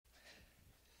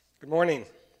Good morning.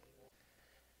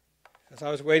 As I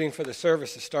was waiting for the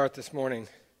service to start this morning,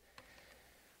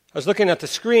 I was looking at the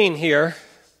screen here,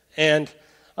 and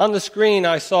on the screen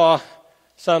I saw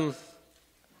some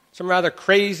rather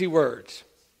crazy words.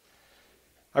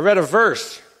 I read a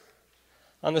verse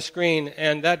on the screen,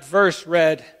 and that verse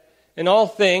read, "In all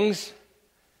things,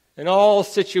 in all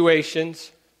situations,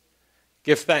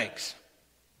 give thanks."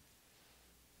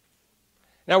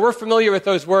 Now, we're familiar with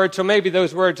those words, so maybe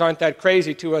those words aren't that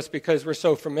crazy to us because we're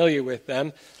so familiar with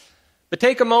them. But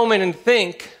take a moment and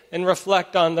think and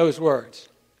reflect on those words.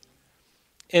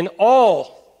 In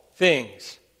all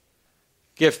things,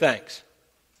 give thanks.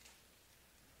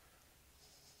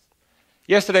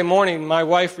 Yesterday morning, my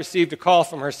wife received a call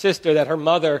from her sister that her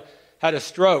mother had a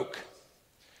stroke.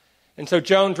 And so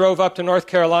Joan drove up to North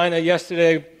Carolina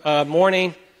yesterday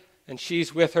morning, and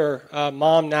she's with her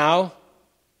mom now.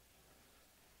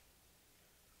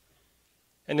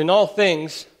 And in all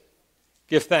things,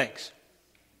 give thanks.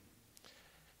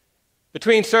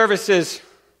 Between services,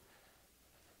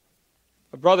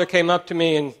 a brother came up to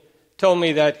me and told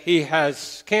me that he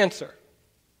has cancer.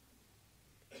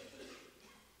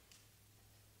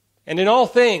 And in all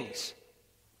things,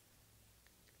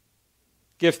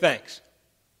 give thanks.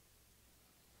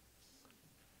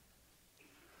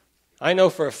 I know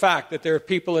for a fact that there are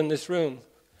people in this room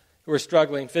who are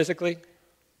struggling physically,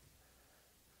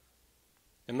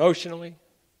 emotionally,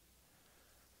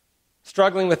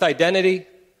 struggling with identity,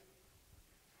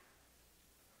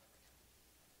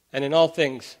 and in all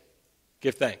things,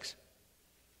 give thanks.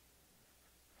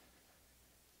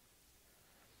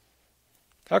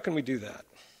 How can we do that?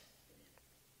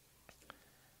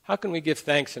 How can we give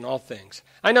thanks in all things?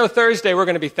 I know Thursday we're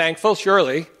going to be thankful,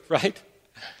 surely, right?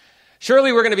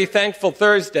 Surely we're going to be thankful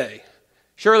Thursday.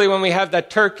 Surely when we have that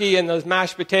turkey and those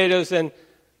mashed potatoes and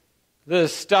the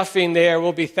stuffing there,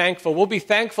 we'll be thankful. We'll be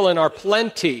thankful in our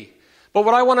plenty. But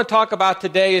what I want to talk about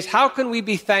today is how can we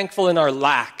be thankful in our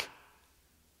lack?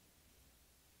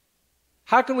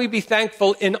 How can we be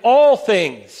thankful in all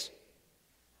things?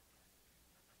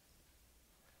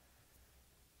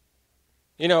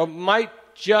 You know, it might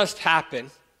just happen,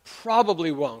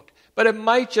 probably won't, but it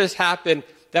might just happen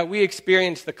that we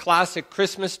experience the classic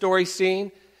Christmas story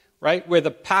scene, right, where the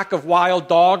pack of wild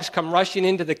dogs come rushing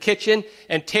into the kitchen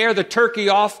and tear the turkey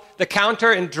off the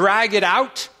counter and drag it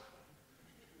out.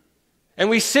 And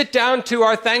we sit down to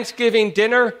our Thanksgiving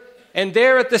dinner, and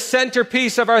there at the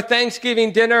centerpiece of our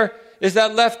Thanksgiving dinner is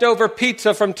that leftover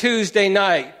pizza from Tuesday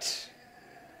night.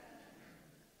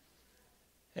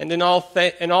 And in all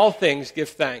things, give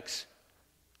thanks.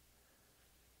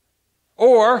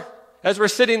 Or, as we're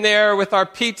sitting there with our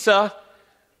pizza,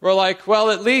 we're like,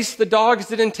 well, at least the dogs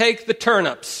didn't take the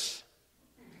turnips.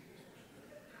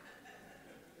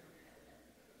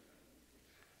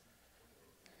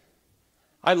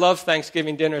 I loved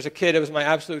Thanksgiving dinner as a kid. It was my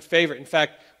absolute favorite. In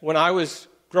fact, when I was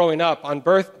growing up, on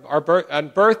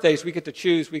birthdays, we got to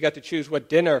choose what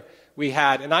dinner we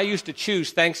had. And I used to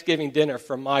choose Thanksgiving dinner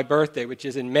for my birthday, which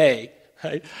is in May,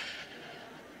 right?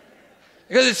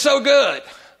 Because it's so good.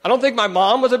 I don't think my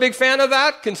mom was a big fan of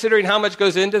that, considering how much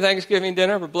goes into Thanksgiving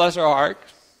dinner, but bless her heart.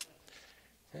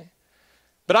 Okay.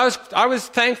 But I was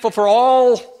thankful for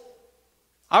almost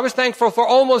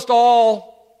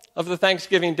all of the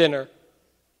Thanksgiving dinner.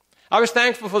 I was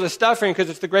thankful for the stuffing because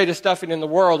it's the greatest stuffing in the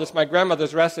world. It's my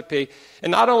grandmother's recipe.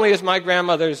 And not only is my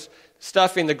grandmother's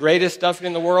stuffing the greatest stuffing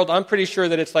in the world, I'm pretty sure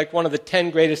that it's like one of the 10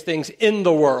 greatest things in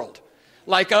the world.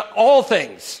 Like all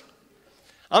things.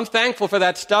 I'm thankful for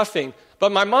that stuffing.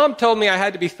 But my mom told me I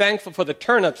had to be thankful for the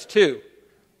turnips too.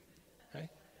 Okay?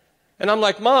 And I'm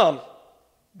like, Mom,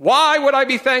 why would I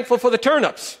be thankful for the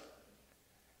turnips?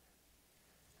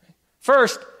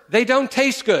 First, they don't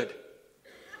taste good.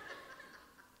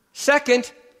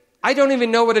 Second, I don't even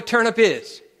know what a turnip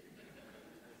is.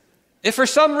 If for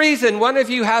some reason one of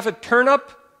you have a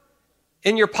turnip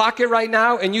in your pocket right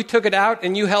now and you took it out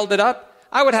and you held it up,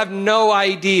 I would have no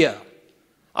idea.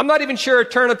 I'm not even sure a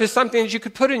turnip is something that you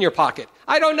could put in your pocket.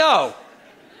 I don't know.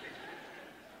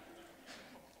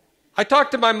 I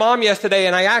talked to my mom yesterday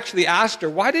and I actually asked her,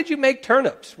 why did you make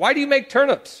turnips? Why do you make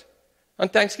turnips on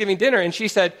Thanksgiving dinner? And she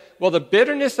said, well, the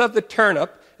bitterness of the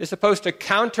turnip is supposed to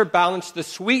counterbalance the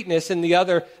sweetness in the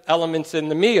other elements in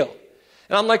the meal.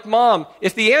 And I'm like, Mom,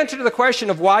 if the answer to the question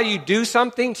of why you do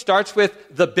something starts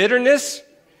with the bitterness,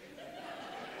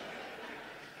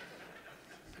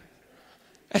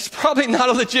 it's probably not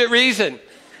a legit reason.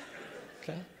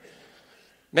 Okay?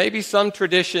 Maybe some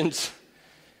traditions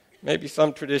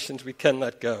we can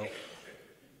let go.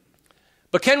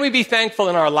 But can we be thankful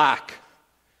in our lack?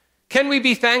 Can we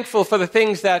be thankful for the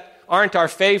things that aren't our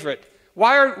favorite?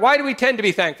 why do we tend to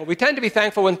be thankful? We tend to be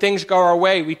thankful when things go our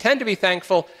way. We tend to be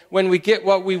thankful when we get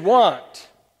what we want.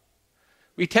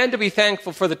 We tend to be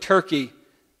thankful for the turkey,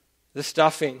 the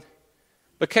stuffing.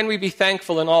 But can we be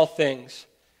thankful in all things?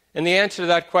 And the answer to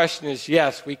that question is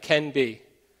yes, we can be.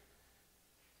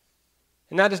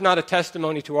 And that is not a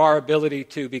testimony to our ability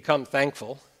to become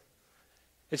thankful.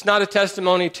 It's not a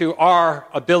testimony to our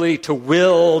ability to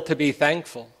will to be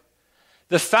thankful.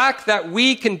 The fact that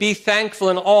we can be thankful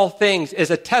in all things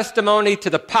is a testimony to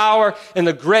the power and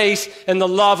the grace and the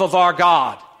love of our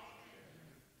God.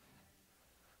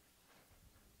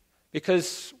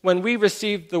 Because when we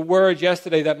received the word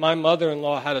yesterday that my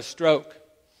mother-in-law had a stroke,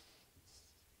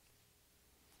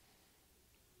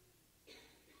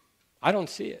 I don't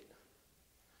see it.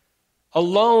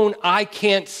 Alone, I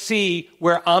can't see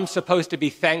where I'm supposed to be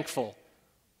thankful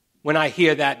when I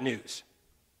hear that news.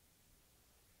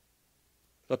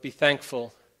 But be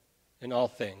thankful in all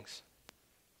things.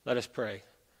 Let us pray.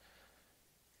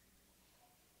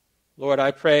 Lord,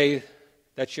 I pray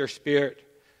that your Spirit,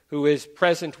 who is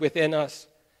present within us,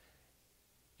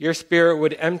 your Spirit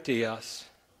would empty us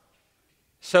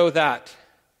so that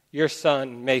your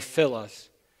Son may fill us.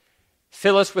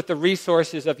 Fill us with the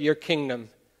resources of your kingdom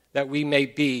that we may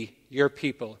be your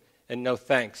people and know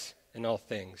thanks in all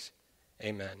things.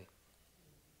 Amen.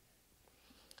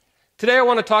 Today I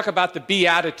want to talk about the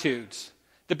Beatitudes.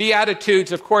 The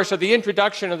Beatitudes, of course, are the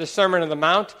introduction of the Sermon on the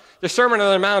Mount. The Sermon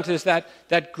on the Mount is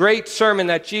that great sermon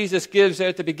that Jesus gives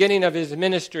at the beginning of his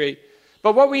ministry.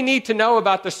 But what we need to know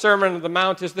about the Sermon on the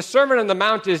Mount is the Sermon on the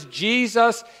Mount is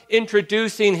Jesus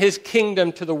introducing his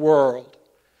kingdom to the world.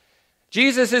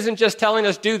 Jesus isn't just telling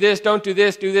us, do this, don't do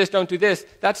this, do this, don't do this.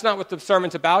 That's not what the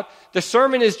sermon's about. The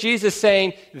sermon is Jesus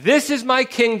saying, this is my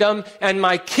kingdom, and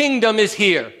my kingdom is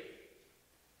here.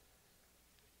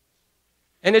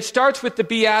 And it starts with the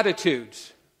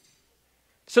Beatitudes.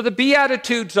 So the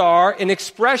Beatitudes are an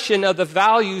expression of the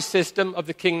value system of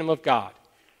the kingdom of God.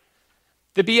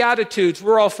 The Beatitudes,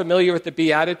 we're all familiar with the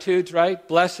Beatitudes, right?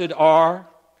 Blessed are.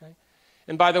 Okay?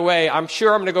 And by the way, I'm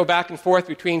sure I'm going to go back and forth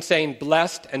between saying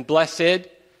blessed and blessed,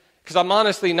 because I'm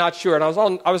honestly not sure. And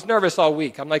I was nervous all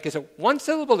week. I'm like, is it one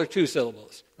syllable or two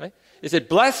syllables? Right? Is it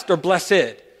blessed or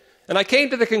blessed? And I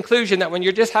came to the conclusion that when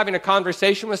you're just having a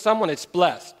conversation with someone, it's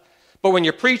blessed. But when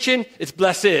you're preaching, it's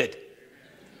blessed.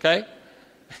 Okay?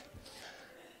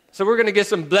 So we're going to get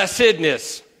some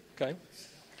blessedness. Okay?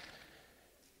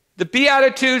 The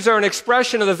Beatitudes are an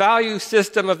expression of the value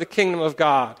system of the kingdom of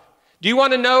God. Do you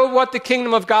want to know what the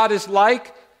kingdom of God is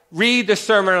like? Read the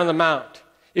Sermon on the Mount.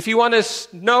 If you want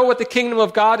to know what the kingdom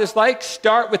of God is like,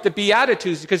 start with the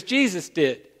Beatitudes, because Jesus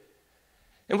did.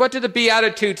 And what do the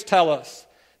Beatitudes tell us?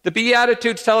 The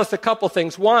Beatitudes tell us a couple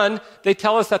things. One, they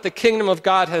tell us that the kingdom of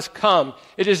God has come.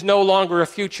 It is no longer a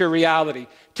future reality.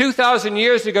 2,000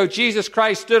 years ago, Jesus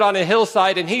Christ stood on a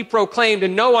hillside and he proclaimed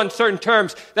in no uncertain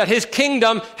terms that his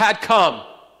kingdom had come.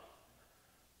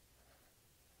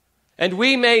 And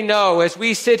we may know, as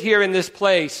we sit here in this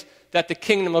place, that the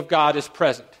kingdom of God is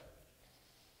present.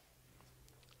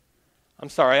 I'm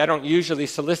sorry, I don't usually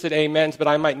solicit amens, but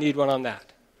I might need one on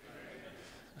that.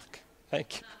 Okay,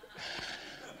 thank you.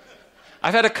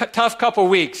 I've had a tough couple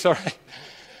weeks, all right?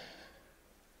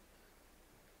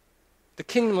 The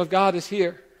kingdom of God is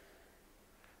here.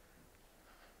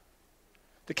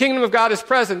 The kingdom of God is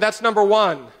present. That's number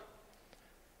one.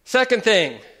 Second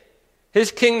thing,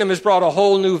 his kingdom has brought a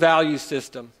whole new value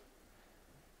system.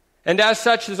 And as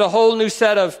such, there's a whole new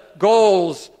set of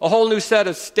goals, a whole new set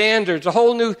of standards, a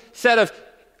whole new set of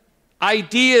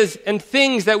ideas and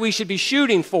things that we should be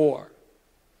shooting for.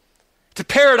 It's a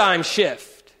paradigm shift.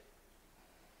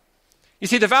 You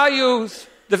see, the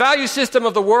value system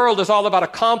of the world is all about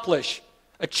accomplish,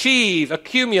 achieve,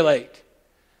 accumulate.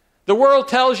 The world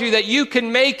tells you that you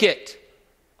can make it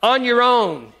on your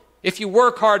own if you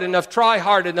work hard enough, try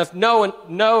hard enough,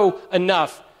 know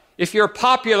enough, if you're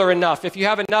popular enough, if you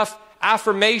have enough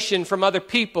affirmation from other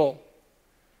people.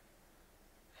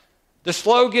 The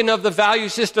slogan of the value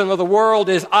system of the world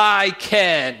is, I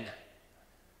can.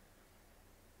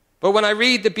 But when I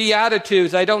read the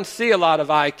Beatitudes, I don't see a lot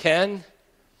of I can.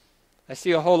 I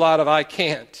see a whole lot of I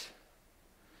can't.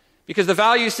 Because the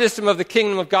value system of the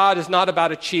kingdom of God is not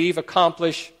about achieve,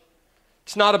 accomplish.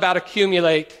 It's not about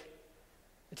accumulate.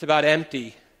 It's about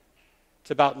empty.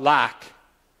 It's about lack.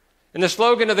 And the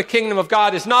slogan of the kingdom of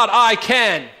God is not I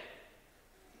can.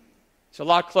 It's a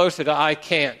lot closer to I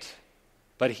can't,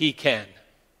 but he can.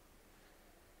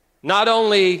 Not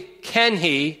only can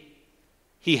he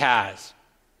has.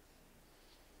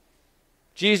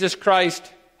 Jesus Christ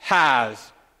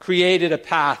has created a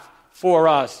path for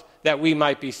us that we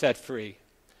might be set free.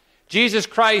 Jesus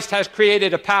Christ has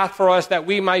created a path for us that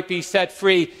we might be set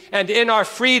free. And in our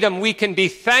freedom, we can be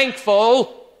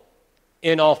thankful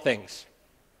in all things,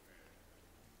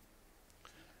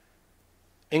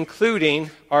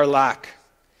 including our lack.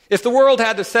 If the world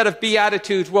had a set of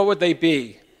beatitudes, what would they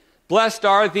be? Blessed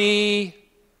are the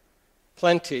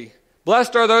plenty.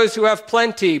 Blessed are those who have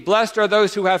plenty. Blessed are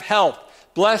those who have health.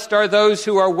 Blessed are those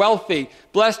who are wealthy.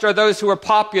 Blessed are those who are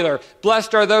popular.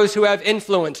 Blessed are those who have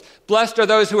influence. Blessed are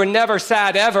those who are never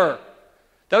sad ever.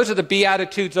 Those are the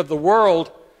beatitudes of the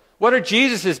world. What are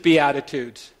Jesus'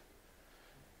 beatitudes?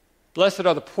 Blessed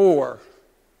are the poor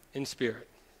in spirit.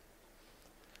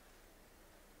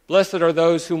 Blessed are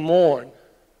those who mourn.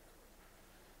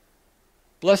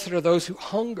 Blessed are those who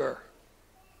hunger.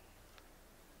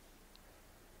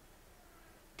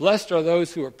 Blessed are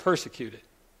those who are persecuted.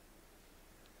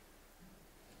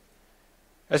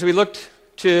 As we look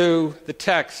to the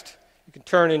text, you can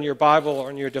turn in your Bible or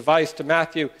on your device to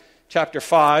Matthew chapter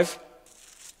 5.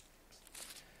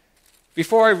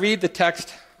 Before I read the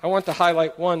text, I want to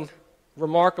highlight one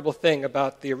remarkable thing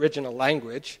about the original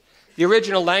language. The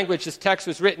original language, this text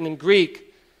was written in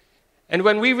Greek. And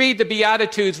when we read the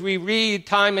Beatitudes, we read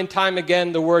time and time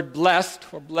again the word blessed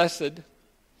or blessed.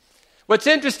 What's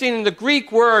interesting in the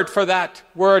Greek word for that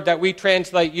word that we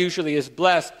translate usually as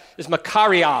blessed is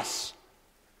makarios.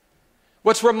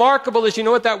 What's remarkable is, you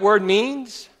know what that word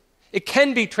means? It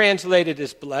can be translated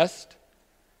as blessed,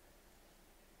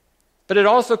 but it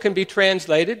also can be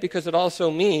translated, because it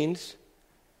also means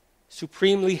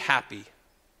supremely happy.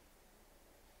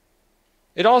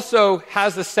 It also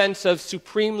has a sense of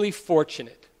supremely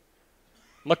fortunate.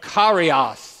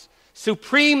 Makarios.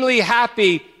 Supremely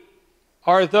happy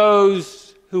are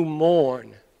those who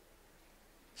mourn,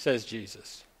 says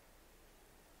Jesus.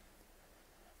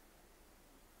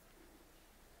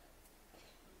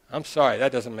 I'm sorry,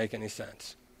 that doesn't make any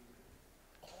sense.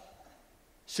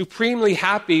 Supremely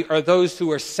happy are those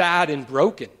who are sad and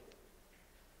broken.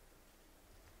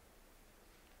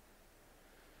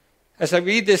 As I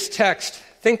read this text,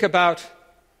 think about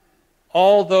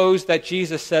all those that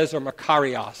Jesus says are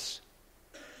makarios.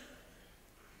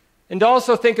 And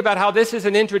also think about how this is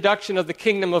an introduction of the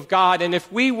kingdom of God. And if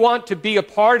we want to be a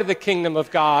part of the kingdom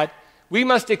of God, we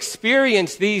must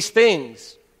experience these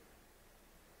things.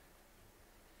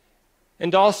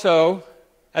 And also,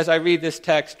 as I read this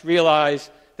text,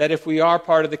 realize that if we are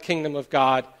part of the kingdom of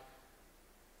God,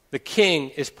 the King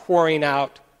is pouring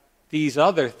out these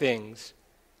other things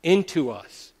into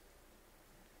us.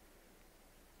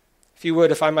 If you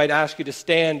would, if I might ask you to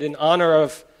stand in honor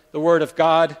of the Word of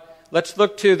God, let's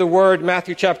look to the Word,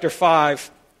 Matthew chapter 5.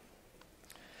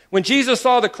 When Jesus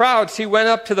saw the crowds, he went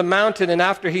up to the mountain, and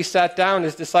after he sat down,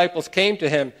 his disciples came to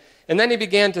him. And then he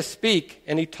began to speak,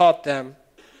 and he taught them,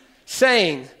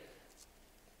 saying,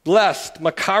 blessed,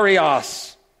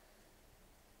 makarios,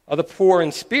 are the poor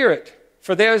in spirit,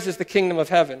 for theirs is the kingdom of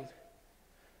heaven.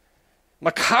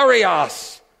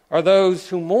 Makarios are those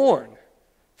who mourn,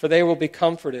 for they will be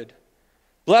comforted.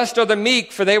 Blessed are the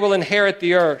meek, for they will inherit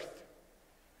the earth.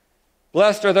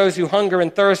 Blessed are those who hunger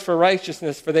and thirst for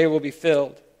righteousness, for they will be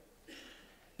filled.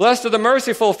 Blessed are the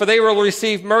merciful, for they will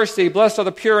receive mercy. Blessed are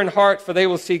the pure in heart, for they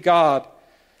will see God.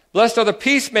 Blessed are the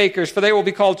peacemakers, for they will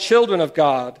be called children of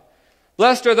God.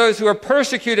 Blessed are those who are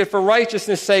persecuted for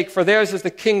righteousness' sake, for theirs is the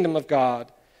kingdom of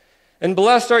God. And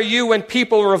blessed are you when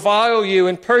people revile you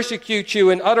and persecute you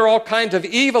and utter all kinds of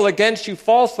evil against you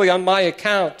falsely on my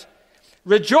account.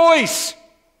 Rejoice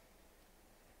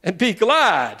and be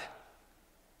glad,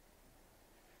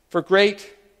 for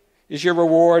great is your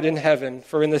reward in heaven,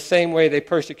 for in the same way they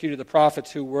persecuted the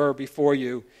prophets who were before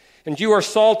you. And you are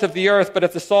salt of the earth, but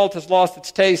if the salt has lost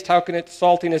its taste, how can its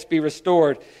saltiness be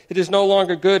restored? It is no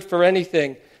longer good for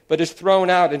anything, but is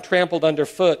thrown out and trampled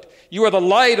underfoot. You are the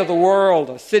light of the world.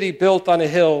 A city built on a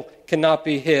hill cannot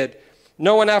be hid.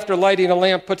 No one, after lighting a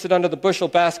lamp, puts it under the bushel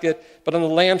basket, but on the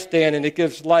lampstand, and it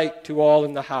gives light to all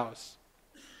in the house.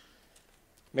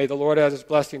 May the Lord add his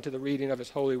blessing to the reading of his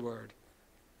holy word.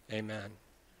 Amen.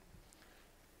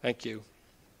 Thank you.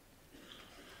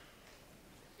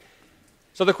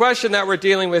 So the question that we're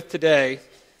dealing with today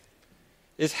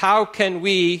is, how can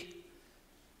we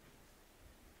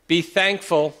be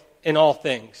thankful in all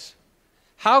things?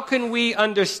 How can we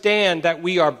understand that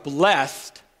we are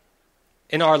blessed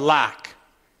in our lack?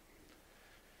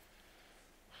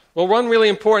 Well, one really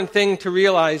important thing to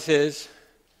realize is,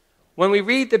 when we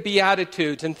read the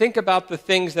Beatitudes and think about the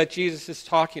things that Jesus is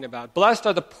talking about, blessed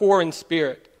are the poor in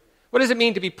spirit. What does it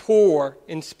mean to be poor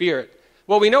in spirit?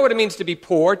 Well, we know what it means to be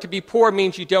poor. To be poor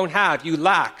means you don't have, you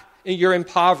lack, and you're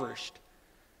impoverished.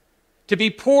 To be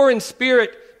poor in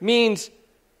spirit means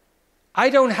I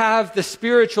don't have the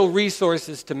spiritual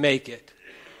resources to make it.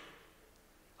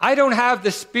 I don't have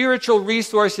the spiritual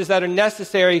resources that are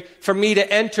necessary for me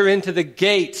to enter into the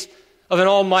gates of an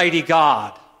almighty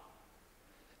God.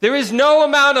 There is no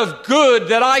amount of good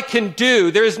that I can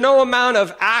do. There is no amount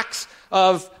of acts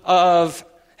of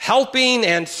helping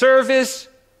and service.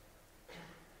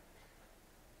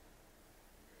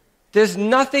 There's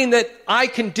nothing that I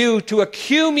can do to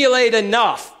accumulate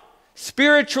enough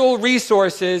spiritual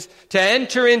resources to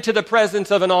enter into the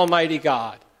presence of an almighty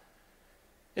God.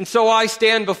 And so I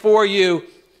stand before you,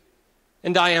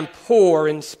 and I am poor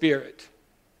in spirit.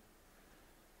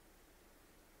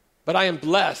 But I am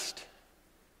blessed,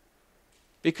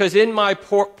 because in my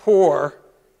poorness,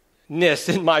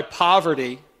 in my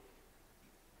poverty,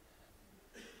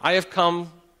 I have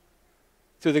come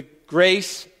through the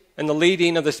grace and the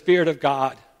leading of the Spirit of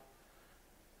God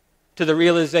to the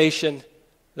realization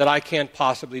that I can't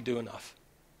possibly do enough.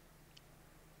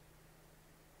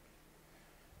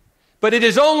 But it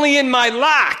is only in my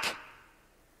lack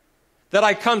that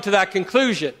I come to that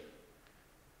conclusion.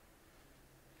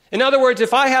 In other words,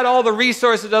 if I had all the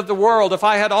resources of the world, if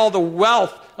I had all the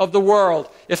wealth of the world,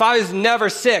 if I was never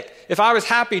sick, if I was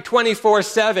happy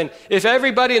 24/7, if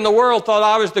everybody in the world thought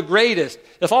I was the greatest,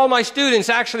 if all my students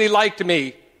actually liked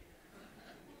me,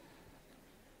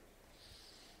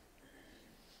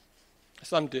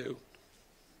 some do.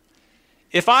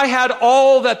 If I had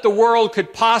all that the world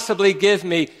could possibly give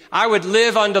me, I would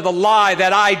live under the lie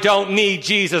that I don't need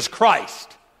Jesus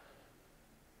Christ.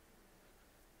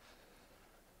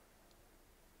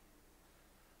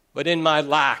 But in my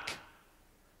lack,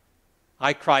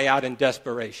 I cry out in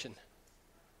desperation.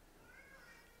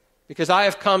 Because I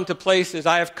have come to places,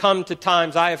 I have come to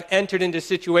times, I have entered into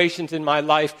situations in my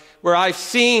life where I've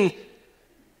seen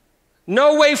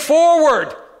no way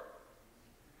forward.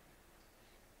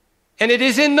 And it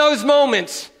is in those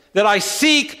moments that I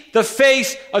seek the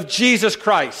face of Jesus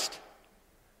Christ.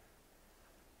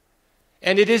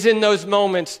 And it is in those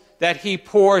moments that he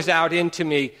pours out into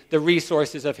me the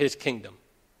resources of his kingdom.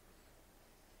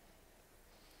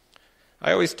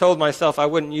 I always told myself I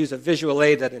wouldn't use a visual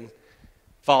aid that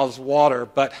involves water,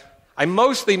 but I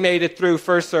mostly made it through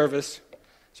first service,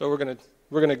 so we're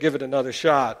going to give it another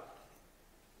shot.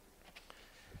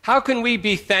 How can we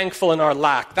be thankful in our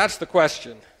lack? That's the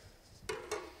question.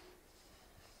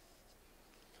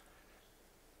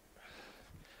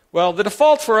 Well, the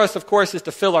default for us, of course, is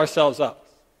to fill ourselves up,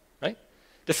 right?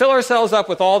 To fill ourselves up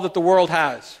with all that the world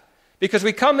has. Because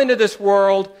we come into this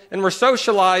world and we're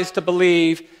socialized to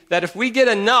believe that if we get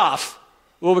enough,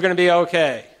 well, we're going to be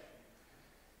okay.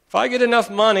 If I get enough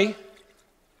money,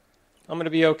 I'm going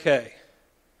to be okay.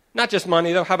 Not just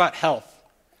money, though. How about health?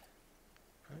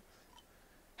 Right?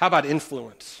 How about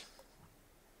influence?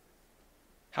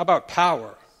 How about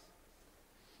power?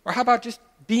 Or how about just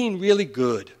being really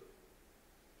good?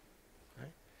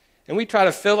 And we try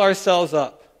to fill ourselves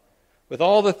up with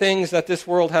all the things that this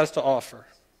world has to offer.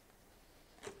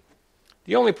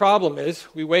 The only problem is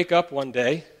we wake up one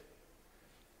day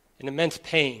in immense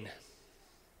pain,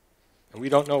 and we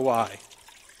don't know why.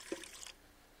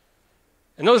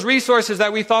 And those resources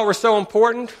that we thought were so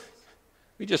important,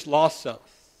 we just lost some.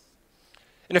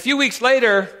 And a few weeks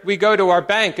later, we go to our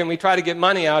bank and we try to get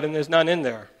money out, and there's none in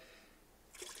there.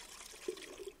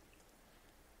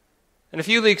 And a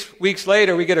few weeks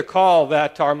later, we get a call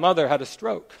that our mother had a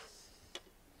stroke.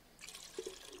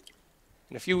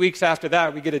 And a few weeks after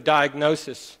that, we get a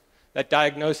diagnosis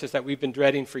that we've been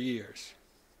dreading for years.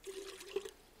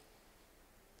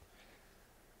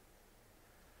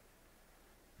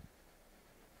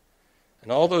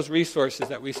 And all those resources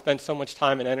that we spent so much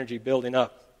time and energy building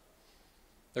up,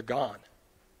 they're gone.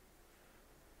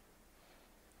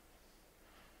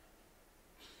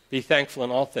 Be thankful in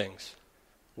all things.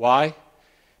 Why?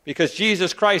 Because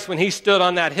Jesus Christ, when he stood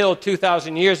on that hill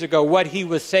 2,000 years ago, what he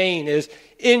was saying is,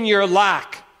 in your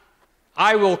lack,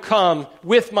 I will come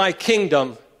with my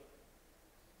kingdom,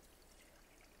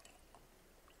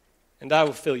 and I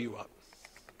will fill you up.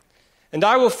 And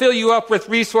I will fill you up with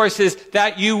resources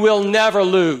that you will never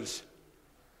lose.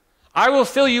 I will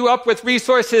fill you up with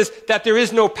resources that there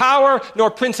is no power nor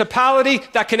principality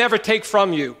that can ever take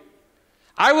from you.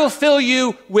 I will fill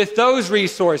you with those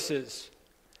resources.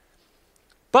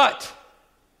 But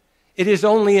it is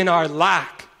only in our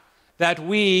lack that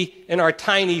we, in our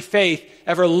tiny faith,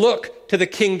 ever look to the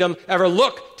kingdom, ever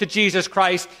look to Jesus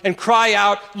Christ and cry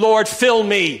out, Lord, fill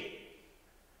me.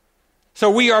 So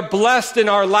we are blessed in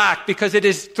our lack, because it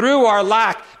is through our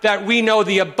lack that we know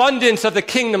the abundance of the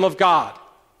kingdom of God.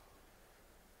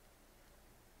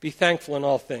 Be thankful in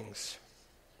all things.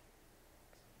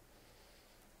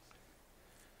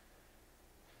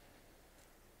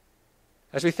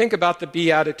 As we think about the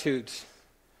Beatitudes,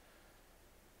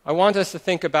 I want us to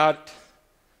think about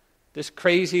this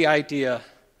crazy idea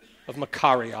of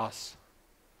Makarios,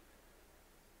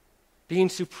 being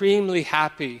supremely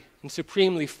happy and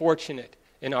supremely fortunate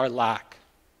in our lack.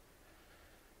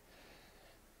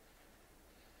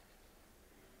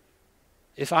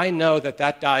 If I know that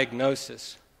that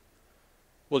diagnosis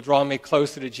will draw me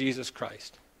closer to Jesus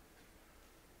Christ,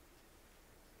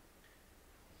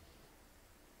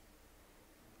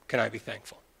 can I be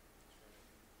thankful?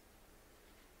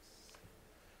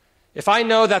 If I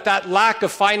know that that lack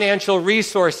of financial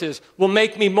resources will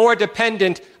make me more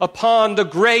dependent upon the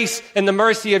grace and the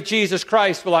mercy of Jesus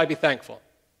Christ, will I be thankful?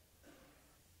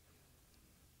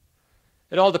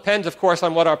 It all depends, of course,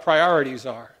 on what our priorities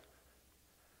are.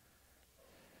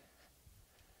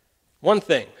 One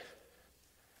thing,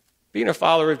 being a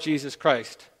follower of Jesus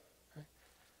Christ,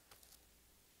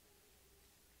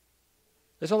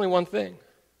 there's only one thing.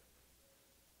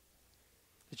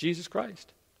 It's Jesus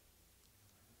Christ.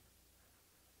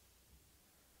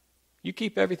 You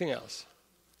keep everything else.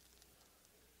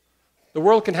 The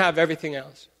world can have everything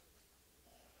else.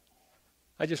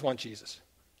 I just want Jesus.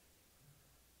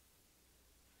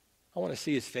 I want to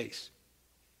see his face.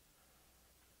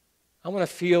 I want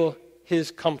to feel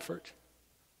his comfort.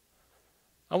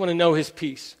 I want to know his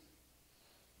peace.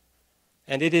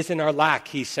 And it is in our lack,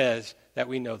 he says, that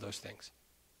we know those things.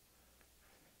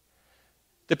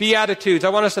 The Beatitudes, I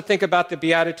want us to think about the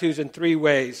Beatitudes in three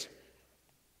ways.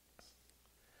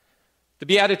 The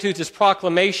Beatitudes as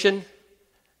proclamation,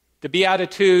 the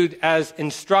Beatitude as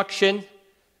instruction,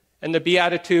 and the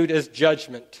Beatitude as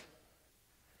judgment.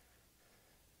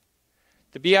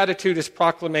 The Beatitude is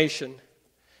proclamation.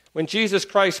 When Jesus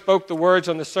Christ spoke the words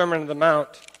on the Sermon on the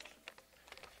Mount,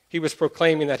 he was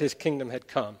proclaiming that his kingdom had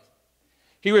come.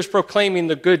 He was proclaiming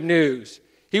the good news.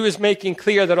 He was making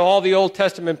clear that all the Old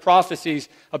Testament prophecies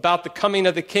about the coming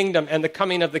of the kingdom and the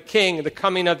coming of the king, the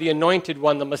coming of the anointed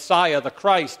one, the Messiah, the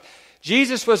Christ,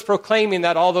 Jesus was proclaiming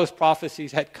that all those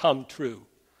prophecies had come true.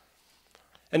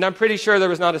 And I'm pretty sure there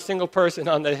was not a single person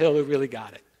on the hill who really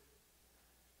got it.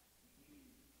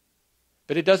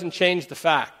 But it doesn't change the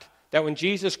fact that when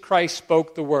Jesus Christ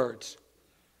spoke the words,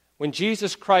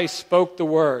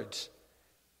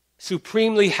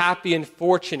 supremely happy and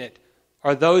fortunate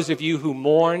are those of you who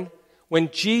mourn.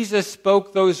 When Jesus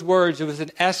spoke those words, it was an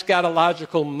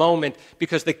eschatological moment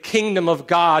because the kingdom of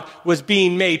God was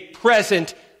being made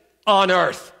present on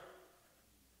earth.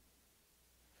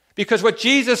 Because what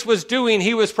Jesus was doing,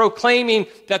 he was proclaiming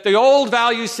that the old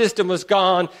value system was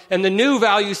gone and the new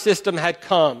value system had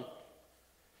come.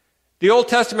 The Old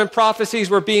Testament prophecies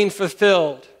were being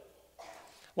fulfilled.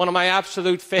 One of my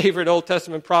absolute favorite Old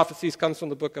Testament prophecies comes from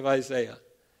the book of Isaiah.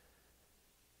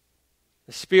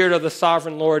 The Spirit of the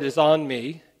Sovereign Lord is on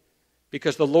me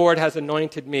because the Lord has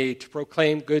anointed me to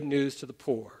proclaim good news to the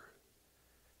poor.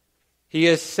 He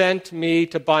has sent me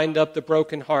to bind up the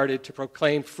brokenhearted, to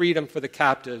proclaim freedom for the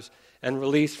captives and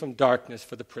release from darkness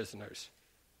for the prisoners.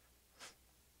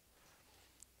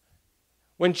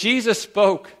 When Jesus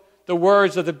spoke the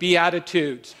words of the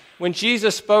Beatitudes, when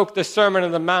Jesus spoke the Sermon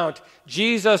on the Mount,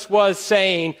 Jesus was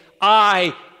saying,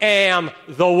 I am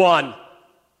the one.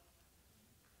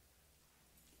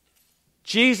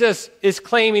 Jesus is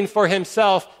claiming for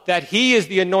himself that he is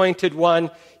the anointed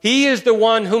one. He is the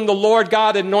one whom the Lord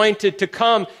God anointed to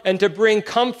come and to bring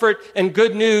comfort and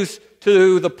good news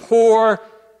to the poor.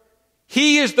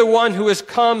 He is the one who has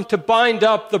come to bind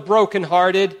up the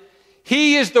brokenhearted.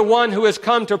 He is the one who has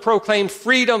come to proclaim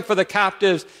freedom for the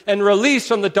captives and release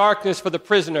from the darkness for the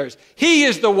prisoners. He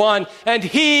is the one, and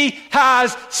he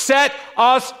has set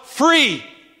us free.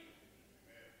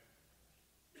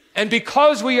 And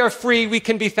because we are free, we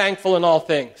can be thankful in all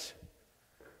things.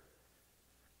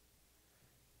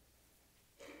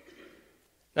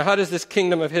 Now, how does this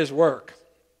kingdom of his work?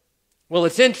 Well,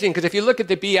 it's interesting because if you look at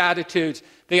the Beatitudes,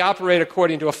 they operate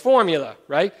according to a formula,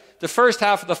 right? The first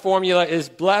half of the formula is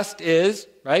blessed is,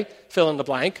 right? Fill in the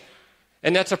blank.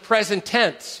 And that's a present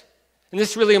tense. And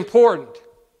this is really important,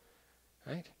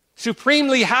 right?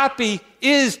 Supremely happy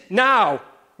is now.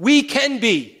 We can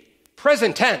be.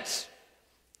 Present tense.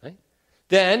 Right?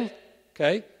 Then,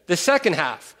 the second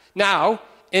half. Now,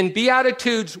 in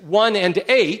Beatitudes 1 and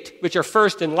 8, which are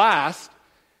first and last,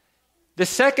 the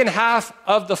second half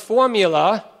of the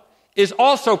formula is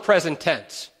also present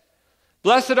tense.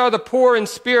 Blessed are the poor in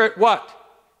spirit, what?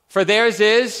 For theirs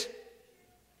is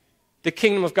the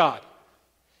kingdom of God.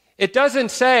 It doesn't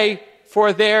say,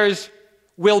 for theirs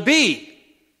will be.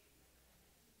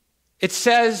 It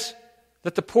says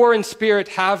that the poor in spirit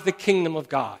have the kingdom of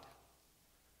God.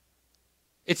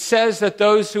 It says that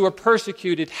those who are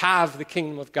persecuted have the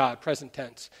kingdom of God, present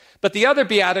tense. But the other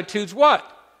Beatitudes, what?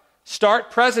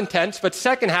 Start present tense, but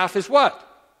second half is what?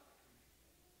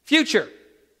 Future.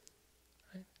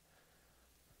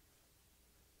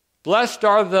 Blessed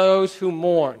are those who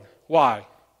mourn. Why?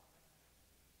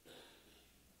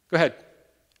 Go ahead.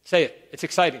 Say it. It's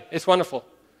exciting. It's wonderful.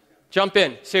 Jump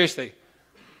in. Seriously.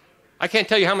 I can't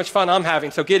tell you how much fun I'm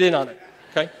having, so get in on it.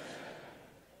 Okay?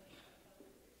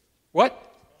 What?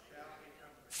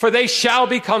 For they shall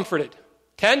be comforted.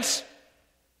 Tense?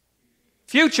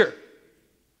 Future.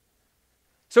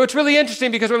 So it's really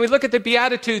interesting because when we look at the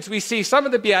Beatitudes, we see some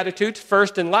of the Beatitudes,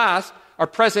 first and last, are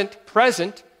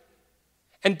present.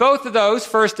 And both of those,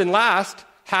 first and last,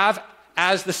 have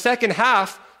as the second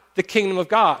half the kingdom of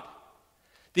God.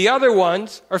 The other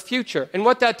ones are future. And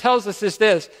what that tells us is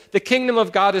this: the kingdom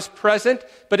of God is present,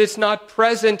 but it's not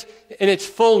present in its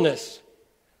fullness.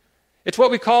 It's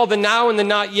what we call the now and the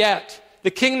not yet.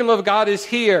 The kingdom of God is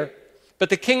here, but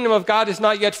the kingdom of God is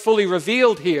not yet fully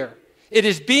revealed here. It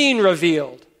is being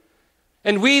revealed.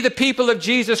 And we, the people of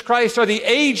Jesus Christ, are the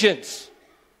agents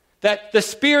that the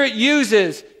Spirit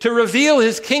uses to reveal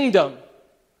His kingdom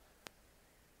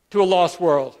to a lost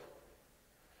world.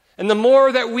 And the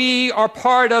more that we are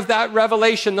part of that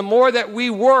revelation, the more that we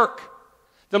work,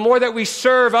 the more that we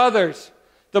serve others,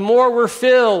 the more we're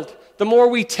filled, the more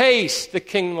we taste the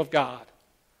kingdom of God.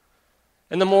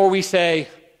 And the more we say,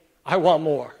 I want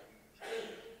more.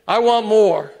 I want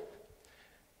more.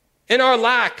 In our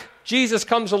lack, Jesus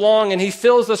comes along and He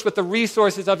fills us with the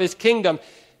resources of His kingdom.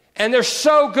 And they're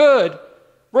so good,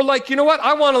 we're like, you know what?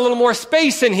 I want a little more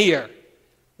space in here.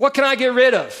 What can I get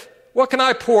rid of? What can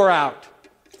I pour out?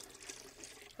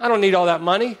 I don't need all that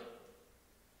money.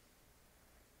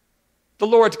 The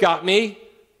Lord's got me.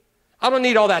 I don't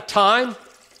need all that time.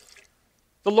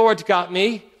 The Lord's got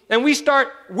me. And we start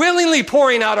willingly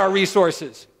pouring out our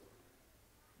resources.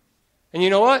 And you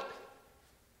know what?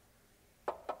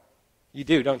 You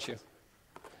do, don't you?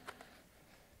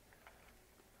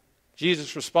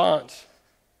 Jesus responds.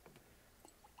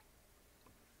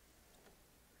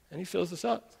 And He fills us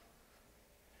up.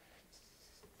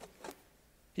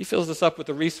 He fills us up with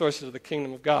the resources of the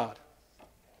kingdom of God.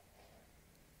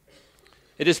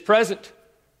 It is present.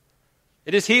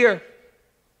 It is here.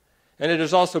 And it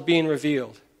is also being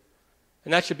revealed.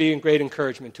 And that should be a great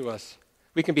encouragement to us.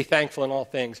 We can be thankful in all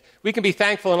things. We can be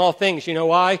thankful in all things. You know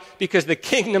why? Because the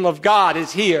kingdom of God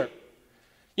is here.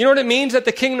 You know what it means that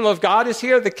the kingdom of God is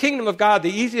here? The kingdom of God,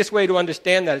 the easiest way to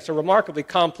understand that, it's a remarkably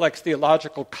complex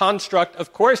theological construct,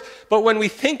 of course, but when we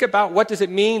think about what does it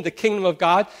mean, the kingdom of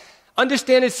God,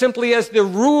 understand it simply as the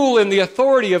rule and the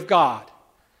authority of God.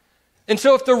 And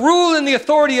so if the rule and the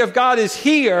authority of God is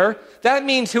here, that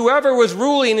means whoever was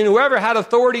ruling and whoever had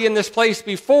authority in this place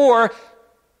before,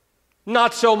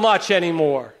 not so much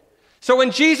anymore. So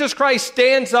when Jesus Christ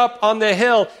stands up on the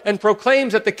hill and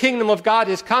proclaims that the kingdom of God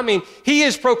is coming, He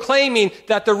is proclaiming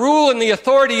that the rule and the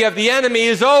authority of the enemy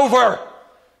is over.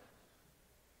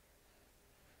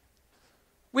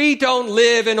 We don't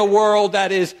live in a world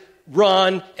that is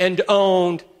run and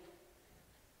owned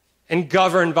and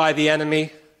governed by the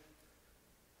enemy.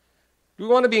 Do we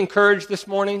want to be encouraged this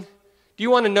morning? Do you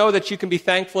want to know that you can be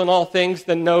thankful in all things?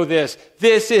 Then know this.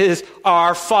 This is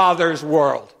our Father's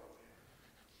world.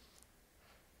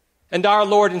 And our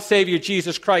Lord and Savior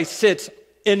Jesus Christ sits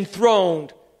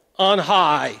enthroned on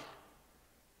high.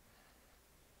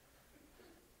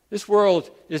 This world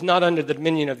is not under the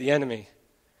dominion of the enemy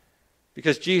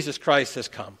because Jesus Christ has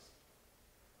come.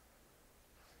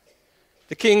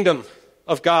 The kingdom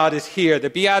of God is here. The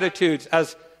Beatitudes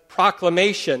as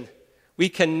proclamation, we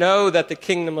can know that the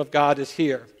kingdom of God is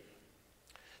here.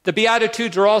 The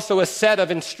Beatitudes are also a set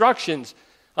of instructions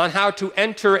on how to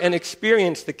enter and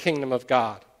experience the kingdom of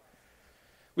God.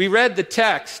 We read the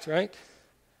text, right?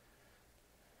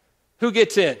 Who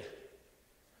gets in?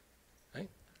 Right?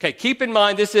 Okay, keep in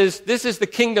mind this is the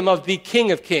kingdom of the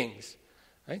King of Kings.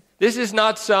 Right? This is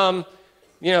not some,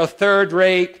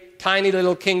 third-rate, tiny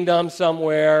little kingdom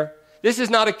somewhere. This is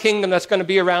not a kingdom that's going to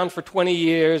be around for 20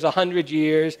 years, 100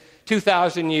 years,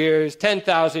 2,000 years,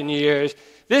 10,000 years.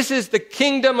 This is the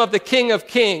kingdom of the King of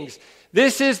Kings.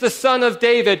 This is the Son of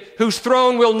David, whose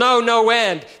throne will know no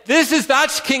end.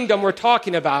 That's kingdom we're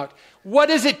talking about. What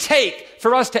does it take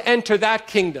for us to enter that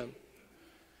kingdom?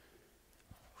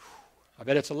 I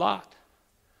bet it's a lot.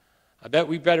 I bet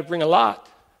we better bring a lot.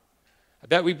 I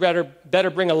bet we better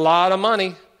bring a lot of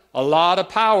money, a lot of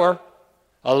power,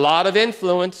 a lot of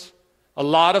influence, a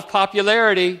lot of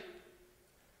popularity.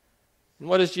 And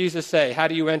what does Jesus say? How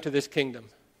do you enter this kingdom?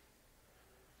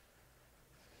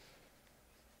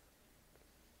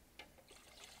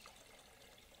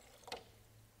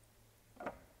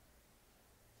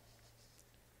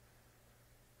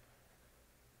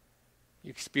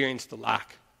 you experience the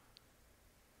lack.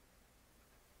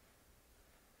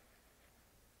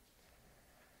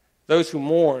 Those who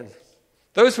mourn,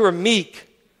 those who are meek.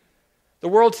 The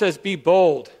world says be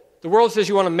bold. The world says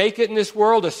you want to make it in this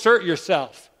world, assert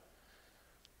yourself.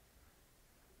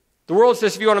 The world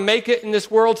says if you want to make it in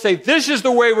this world, say this is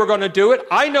the way we're going to do it.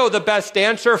 I know the best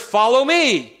answer, follow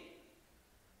me.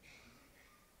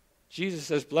 Jesus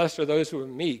says blessed are those who are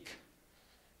meek.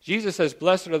 Jesus says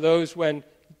blessed are those when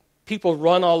people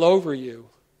run all over you.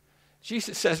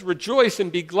 Jesus says rejoice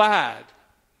and be glad.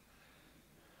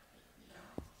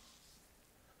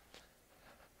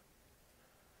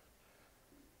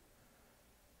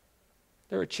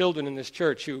 There are children in this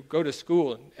church who go to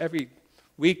school, and every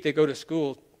week they go to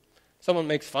school, someone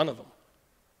makes fun of them.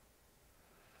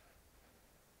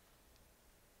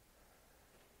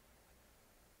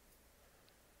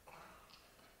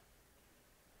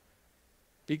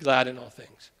 Be glad in all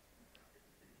things.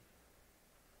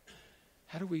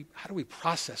 How do we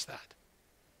process that?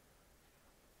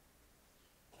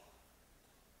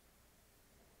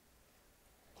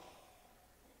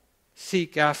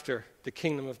 Seek after the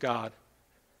kingdom of God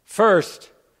first,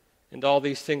 and all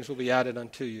these things will be added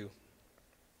unto you.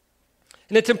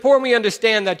 And it's important we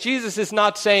understand that Jesus is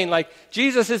not saying, like,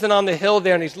 Jesus isn't on the hill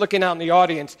there and he's looking out in the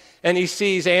audience and he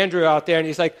sees Andrew out there and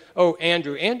he's like, oh,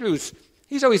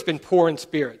 he's always been poor in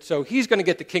spirit, so he's going to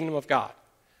get the kingdom of God.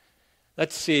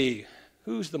 Let's see,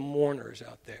 who's the mourners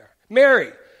out there?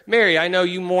 Mary, I know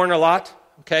you mourn a lot,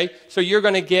 okay? So you're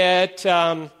going to get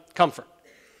comfort,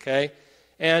 okay?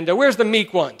 And where's the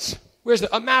meek ones? Where's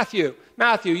the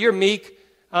Matthew, you're meek.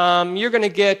 You're going to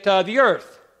get the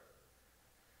earth.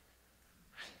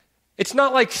 It's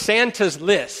not like Santa's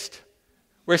list,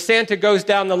 where Santa goes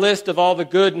down the list of all the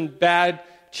good and bad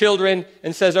children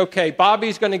and says, okay,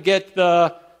 Bobby's going to get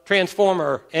the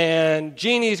Transformer and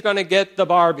Jeannie's going to get the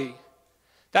Barbie.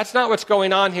 That's not what's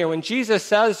going on here. When Jesus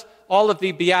says all of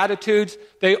the Beatitudes,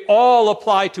 they all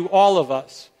apply to all of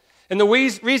us. And the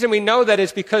reason we know that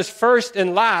is because first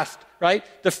and last, right?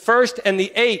 The first and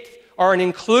the eighth are an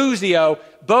inclusio.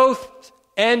 Both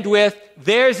end with,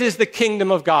 theirs is the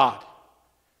kingdom of God.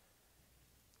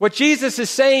 What Jesus is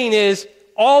saying is,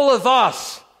 all of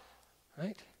us,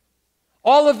 right?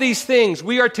 All of these things,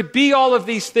 we are to be all of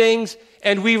these things,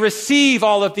 and we receive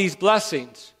all of these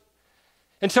blessings.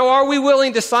 And so are we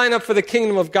willing to sign up for the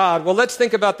kingdom of God? Well, let's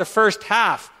think about the first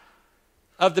half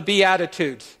of the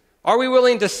Beatitudes. Are we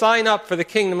willing to sign up for the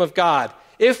kingdom of God?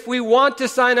 If we want to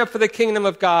sign up for the kingdom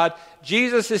of God,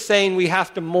 Jesus is saying we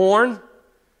have to mourn,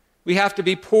 we have to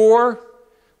be poor,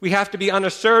 we have to be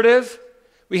unassertive,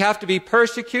 we have to be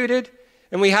persecuted,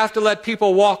 and we have to let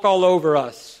people walk all over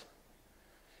us.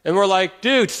 And we're like,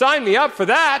 dude, sign me up for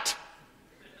that.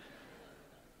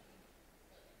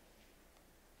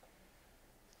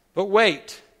 But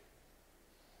wait.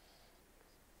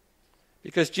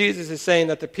 Because Jesus is saying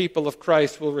that the people of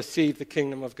Christ will receive the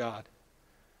kingdom of God.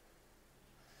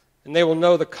 And they will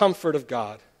know the comfort of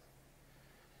God.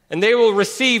 And they will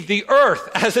receive the earth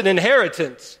as an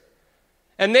inheritance.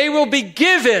 And they will be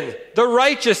given the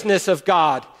righteousness of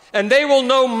God. And they will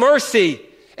know mercy.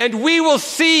 And we will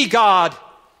see God.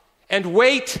 And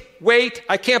wait,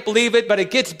 I can't believe it, but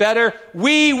it gets better.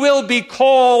 We will be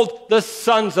called the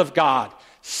sons of God.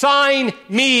 Sign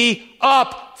me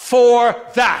up for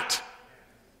that.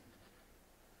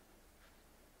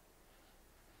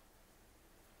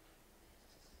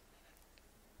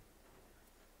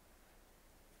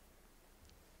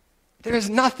 There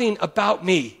is nothing about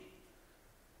me.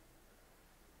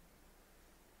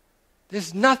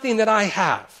 There's nothing that I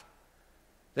have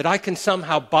that I can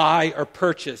somehow buy or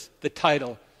purchase the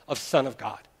title of Son of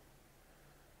God.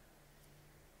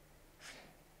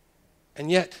 And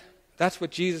yet, that's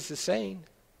what Jesus is saying.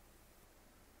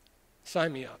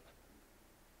 Sign me up.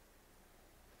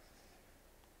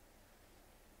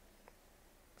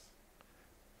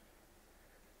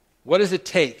 What does it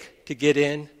take to get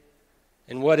in?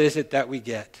 And what is it that we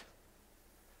get?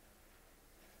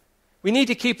 We need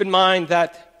to keep in mind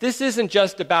that this isn't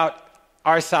just about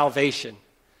our salvation.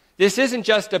 This isn't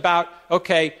just about,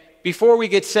 okay, before we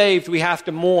get saved, we have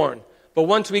to mourn. But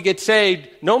once we get saved,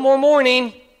 no more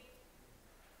mourning.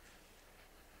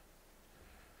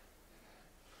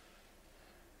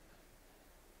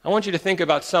 I want you to think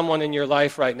about someone in your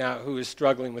life right now who is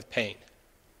struggling with pain.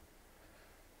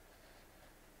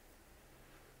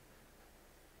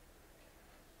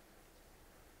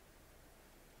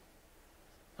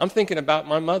 I'm thinking about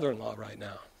my mother-in-law right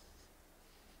now.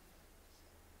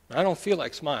 I don't feel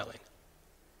like smiling.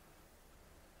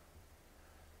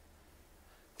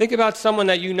 Think about someone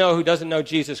that you know who doesn't know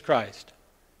Jesus Christ.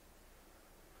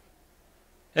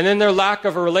 And in their lack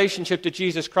of a relationship to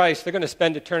Jesus Christ, they're going to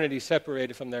spend eternity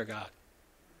separated from their God.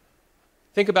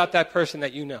 Think about that person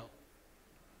that you know.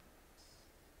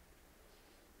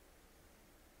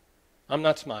 I'm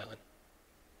not smiling.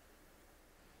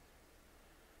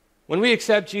 When we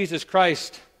accept Jesus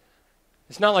Christ,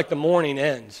 it's not like the morning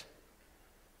ends.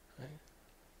 Right?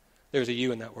 There's a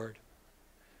you in that word.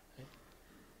 Right?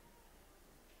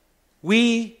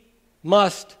 We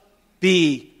must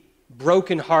be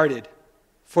brokenhearted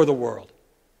for the world.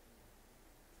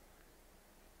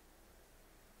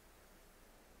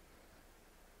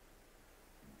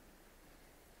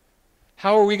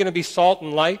 How are we going to be salt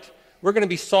and light? We're going to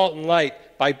be salt and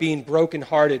light by being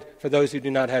brokenhearted for those who do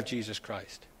not have Jesus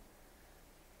Christ.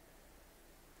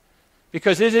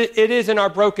 Because it is in our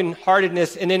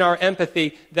brokenheartedness and in our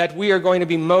empathy that we are going to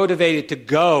be motivated to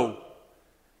go,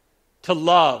 to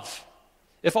love.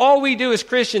 If all we do as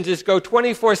Christians is go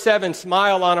 24/7,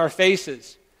 smile on our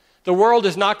faces, the world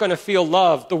is not going to feel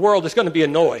love. The world is going to be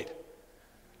annoyed.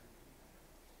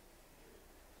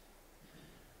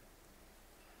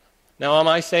 Now, am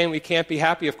I saying we can't be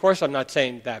happy? Of course I'm not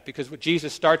saying that, because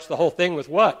Jesus starts the whole thing with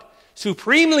what?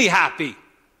 Supremely happy.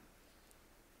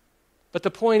 But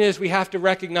the point is, we have to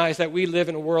recognize that we live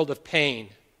in a world of pain.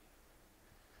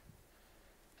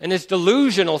 And it's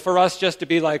delusional for us just to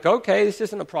be like, okay, this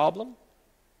isn't a problem.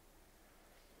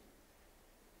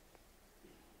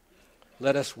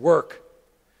 Let us work.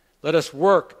 Let us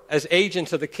work as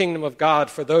agents of the kingdom of God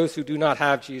for those who do not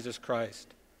have Jesus Christ.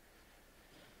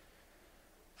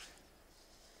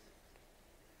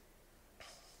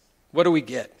 What do we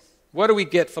get? What do we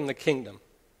get from the kingdom?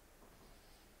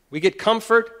 We get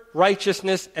comfort,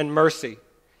 righteousness, and mercy.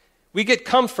 We get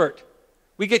comfort.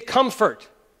 We get comfort.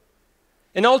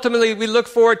 And ultimately, we look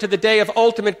forward to the day of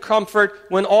ultimate comfort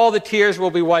when all the tears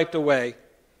will be wiped away.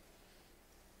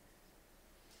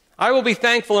 I will be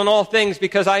thankful in all things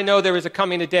because I know there is a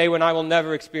coming a day when I will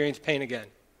never experience pain again.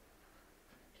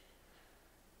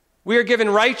 We are given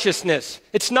righteousness.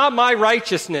 It's not my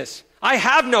righteousness. I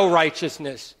have no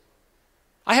righteousness.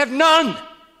 I have none.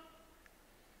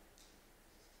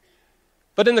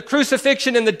 But in the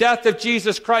crucifixion and the death of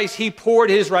Jesus Christ, he poured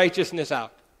his righteousness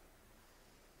out.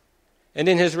 And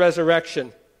in his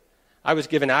resurrection, I was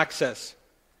given access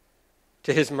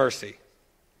to his mercy.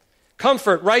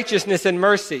 Comfort, righteousness, and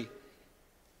mercy.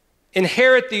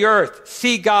 Inherit the earth,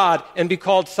 see God, and be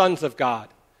called sons of God.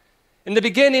 In the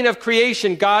beginning of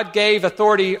creation, God gave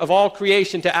authority of all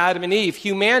creation to Adam and Eve.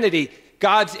 Humanity,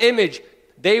 God's image,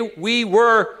 we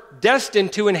were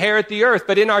destined to inherit the earth,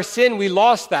 but in our sin we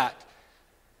lost that.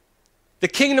 The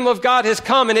kingdom of God has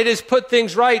come and it has put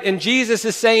things right, and Jesus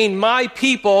is saying, my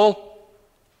people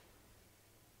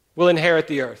will inherit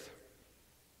the earth.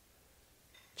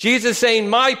 Jesus is saying,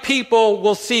 my people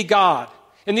will see God.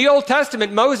 In the Old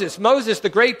Testament, Moses, the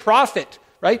great prophet,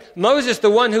 right? Moses,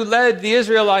 the one who led the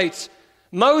Israelites.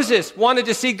 Moses wanted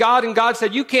to see God, and God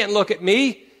said, you can't look at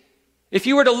me. If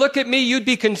you were to look at me, you'd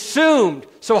be consumed.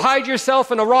 So hide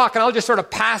yourself in a rock, and I'll just sort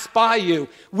of pass by you.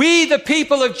 We, the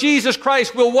people of Jesus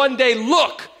Christ, will one day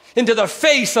look into the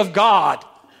face of God.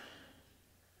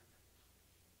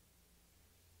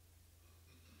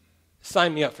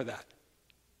 Sign me up for that.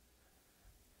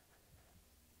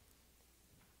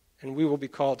 And we will be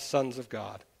called sons of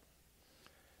God.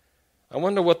 I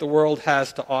wonder what the world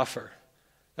has to offer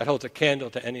that holds a candle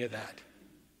to any of that.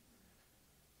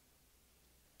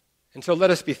 And so let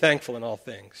us be thankful in all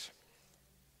things.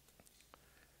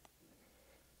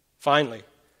 Finally,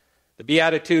 the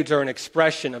Beatitudes are an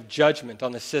expression of judgment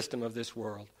on the system of this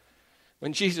world.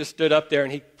 When Jesus stood up there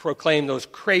and he proclaimed those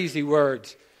crazy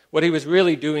words, what he was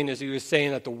really doing is he was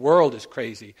saying that the world is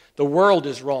crazy, the world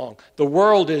is wrong, the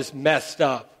world is messed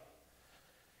up.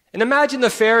 And imagine the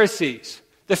Pharisees.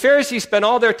 The Pharisees spent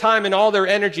all their time and all their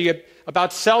energy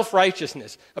about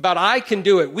self-righteousness, about I can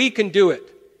do it, we can do it.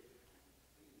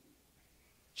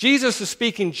 Jesus was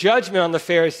speaking judgment on the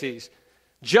Pharisees,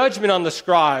 judgment on the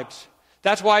scribes.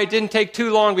 That's why it didn't take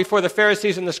too long before the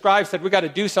Pharisees and the scribes said, we've got to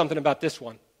do something about this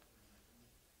one.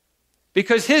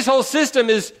 Because his whole system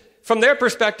is, from their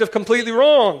perspective, completely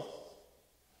wrong.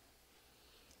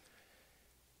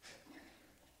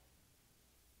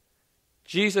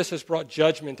 Jesus has brought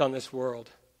judgment on this world,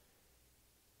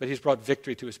 but he's brought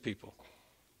victory to his people.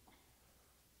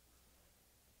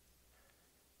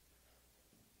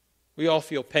 We all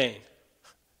feel pain.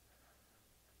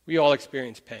 We all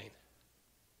experience pain.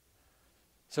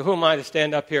 So who am I to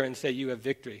stand up here and say you have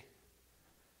victory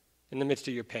in the midst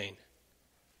of your pain?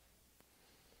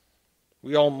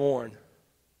 We all mourn.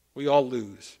 We all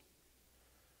lose.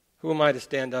 Who am I to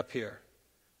stand up here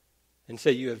and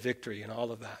say you have victory in the midst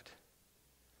of your pain? We all mourn. We all lose. Who am I to stand up here and say you have victory in all of that?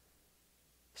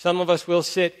 And say you have victory in all of that? Some of us will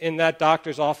sit in that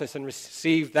doctor's office and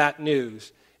receive that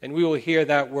news, and we will hear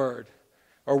that word.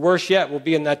 Or worse yet, we'll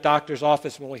be in that doctor's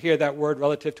office and we'll hear that word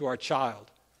relative to our child.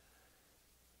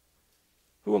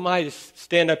 Who am I to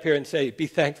stand up here and say, be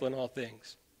thankful in all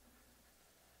things?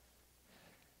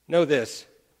 Know this,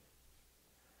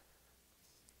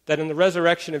 that in the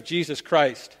resurrection of Jesus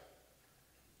Christ,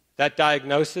 that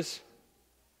diagnosis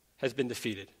has been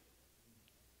defeated.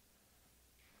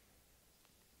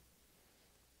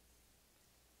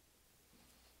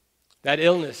 That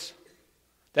illness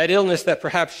that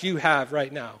perhaps you have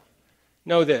right now,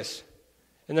 know this,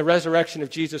 in the resurrection of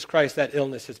Jesus Christ, that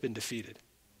illness has been defeated.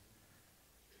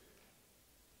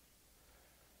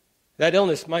 That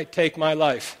illness might take my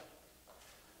life.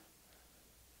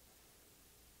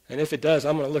 And if it does,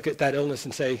 I'm going to look at that illness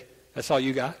and say, that's all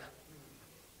you got?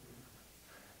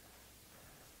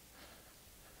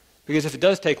 Because if it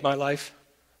does take my life,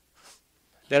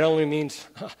 that only means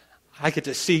I get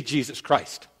to see Jesus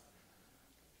Christ.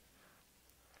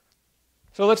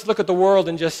 So let's look at the world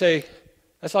and just say,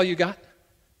 that's all you got?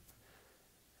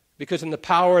 Because in the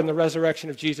power and the resurrection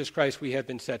of Jesus Christ, we have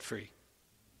been set free.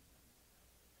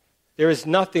 There is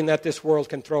nothing that this world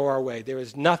can throw our way. There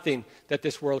is nothing that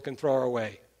this world can throw our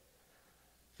way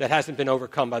that hasn't been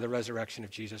overcome by the resurrection of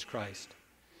Jesus Christ.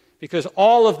 Because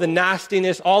all of the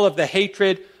nastiness, all of the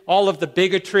hatred, all of the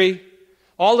bigotry,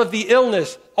 all of the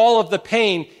illness, all of the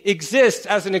pain exists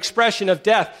as an expression of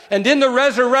death. And in the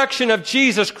resurrection of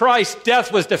Jesus Christ,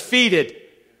 death was defeated.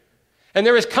 And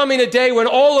there is coming a day when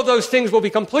all of those things will be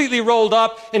completely rolled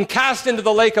up and cast into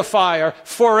the lake of fire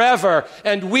forever.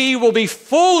 And we will be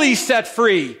fully set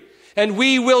free. And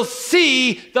we will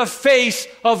see the face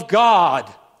of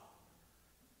God.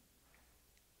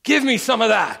 Give me some of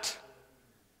that.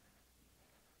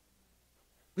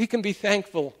 We can be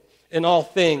thankful in all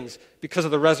things because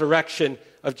of the resurrection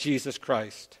of Jesus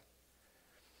Christ.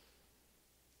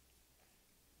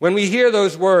 When we hear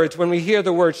those words, when we hear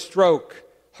the word stroke,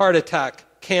 heart attack,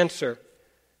 cancer,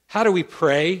 how do we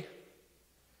pray?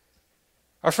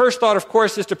 Our first thought, of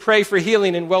course, is to pray for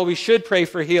healing, and well, we should pray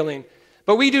for healing.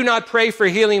 But we do not pray for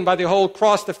healing by the whole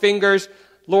cross the fingers,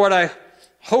 Lord, I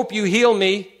hope you heal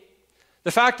me.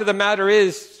 The fact of the matter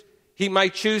is, he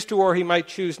might choose to or he might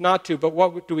choose not to, but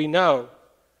what do we know?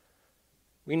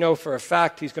 We know for a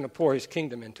fact he's going to pour his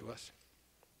kingdom into us.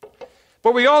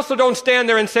 But we also don't stand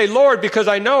there and say, Lord, because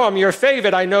I know I'm your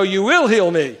favorite, I know you will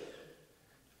heal me.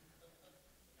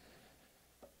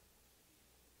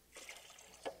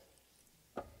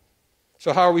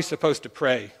 So how are we supposed to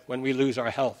pray when we lose our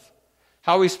health?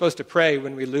 How are we supposed to pray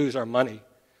when we lose our money?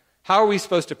 How are we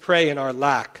supposed to pray in our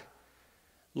lack?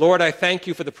 Lord, I thank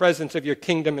you for the presence of your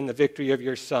kingdom and the victory of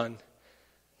your Son.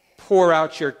 Pour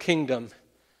out your kingdom.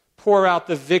 Pour out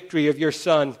the victory of your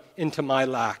Son into my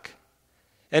lack.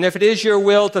 And if it is your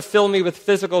will to fill me with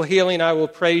physical healing, I will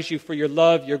praise you for your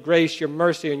love, your grace, your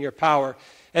mercy, and your power.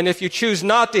 And if you choose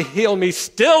not to heal me,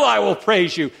 still I will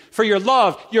praise you for your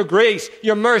love, your grace,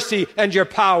 your mercy, and your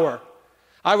power.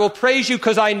 I will praise you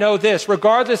because I know this,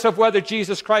 regardless of whether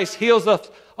Jesus Christ heals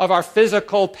us of our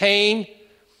physical pain,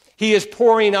 he is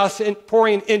pouring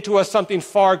into us something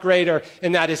far greater,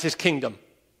 and that is his kingdom.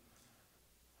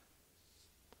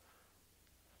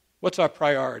 What's our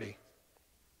priority?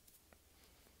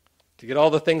 To get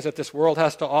all the things that this world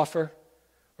has to offer,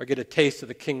 or get a taste of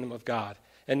the kingdom of God?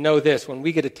 And know this, when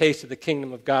we get a taste of the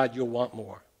kingdom of God, you'll want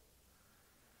more.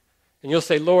 And you'll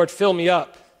say, Lord, fill me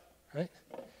up. Right?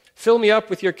 Fill me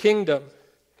up with your kingdom.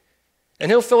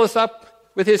 And he'll fill us up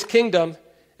with his kingdom.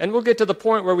 And we'll get to the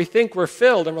point where we think we're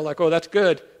filled and we're like, oh, that's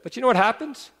good. But you know what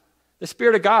happens? The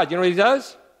Spirit of God, you know what he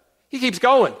does? He keeps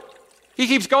going. He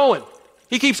keeps going.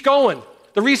 He keeps going.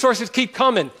 The resources keep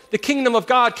coming. The kingdom of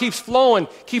God keeps flowing,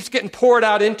 keeps getting poured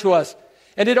out into us.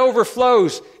 And it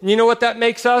overflows. And you know what that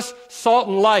makes us? Salt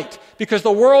and light. Because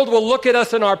the world will look at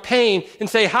us in our pain and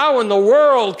say, how in the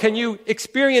world can you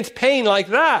experience pain like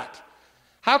that?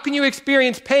 How can you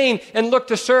experience pain and look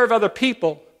to serve other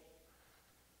people?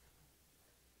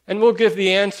 And we'll give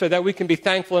the answer that we can be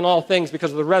thankful in all things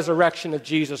because of the resurrection of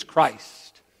Jesus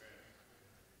Christ.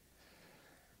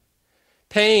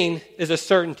 Pain is a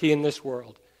certainty in this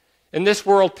world. In this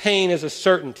world, pain is a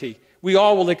certainty. We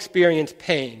all will experience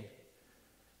pain.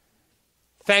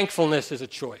 Thankfulness is a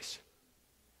choice.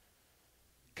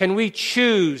 Can we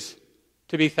choose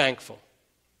to be thankful?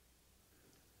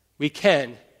 We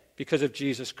can because of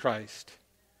Jesus Christ.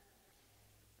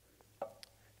 At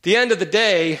the end of the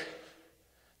day,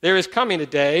 there is coming a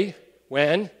day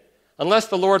when, unless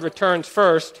the Lord returns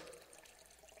first,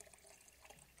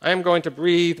 I am going to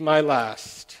breathe my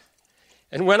last.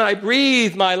 And when I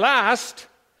breathe my last,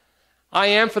 I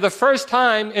am, for the first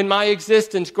time in my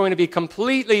existence, going to be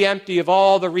completely empty of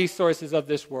all the resources of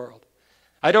this world.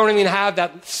 I don't even have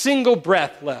that single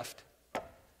breath left.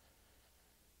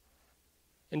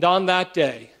 And on that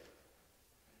day,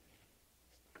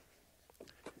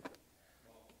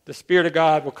 the Spirit of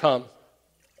God will come,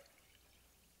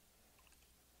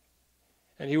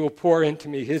 and He will pour into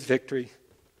me His victory.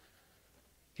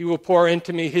 He will pour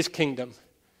into me His kingdom.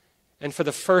 And for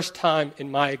the first time in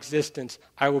my existence,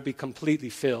 I will be completely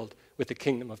filled with the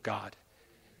kingdom of God.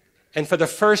 And for the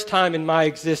first time in my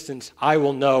existence, I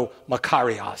will know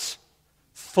Makarios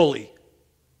fully.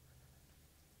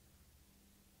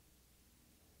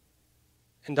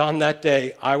 And on that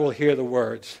day, I will hear the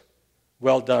words,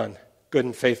 "Well done, good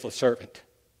and faithful servant."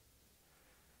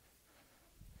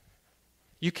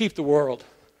 You keep the world.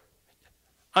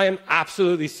 I am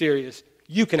absolutely serious.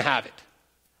 You can have it.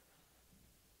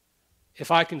 If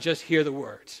I can just hear the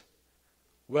words,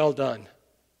 "Well done,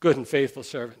 good and faithful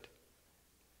servant."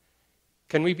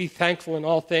 Can we be thankful in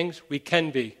all things? We can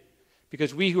be.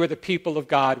 Because we who are the people of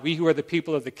God, we who are the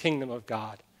people of the kingdom of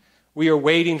God, we are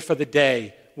waiting for the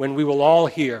day when we will all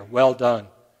hear, "Well done,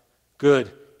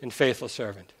 good and faithful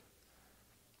servant."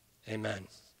 Amen.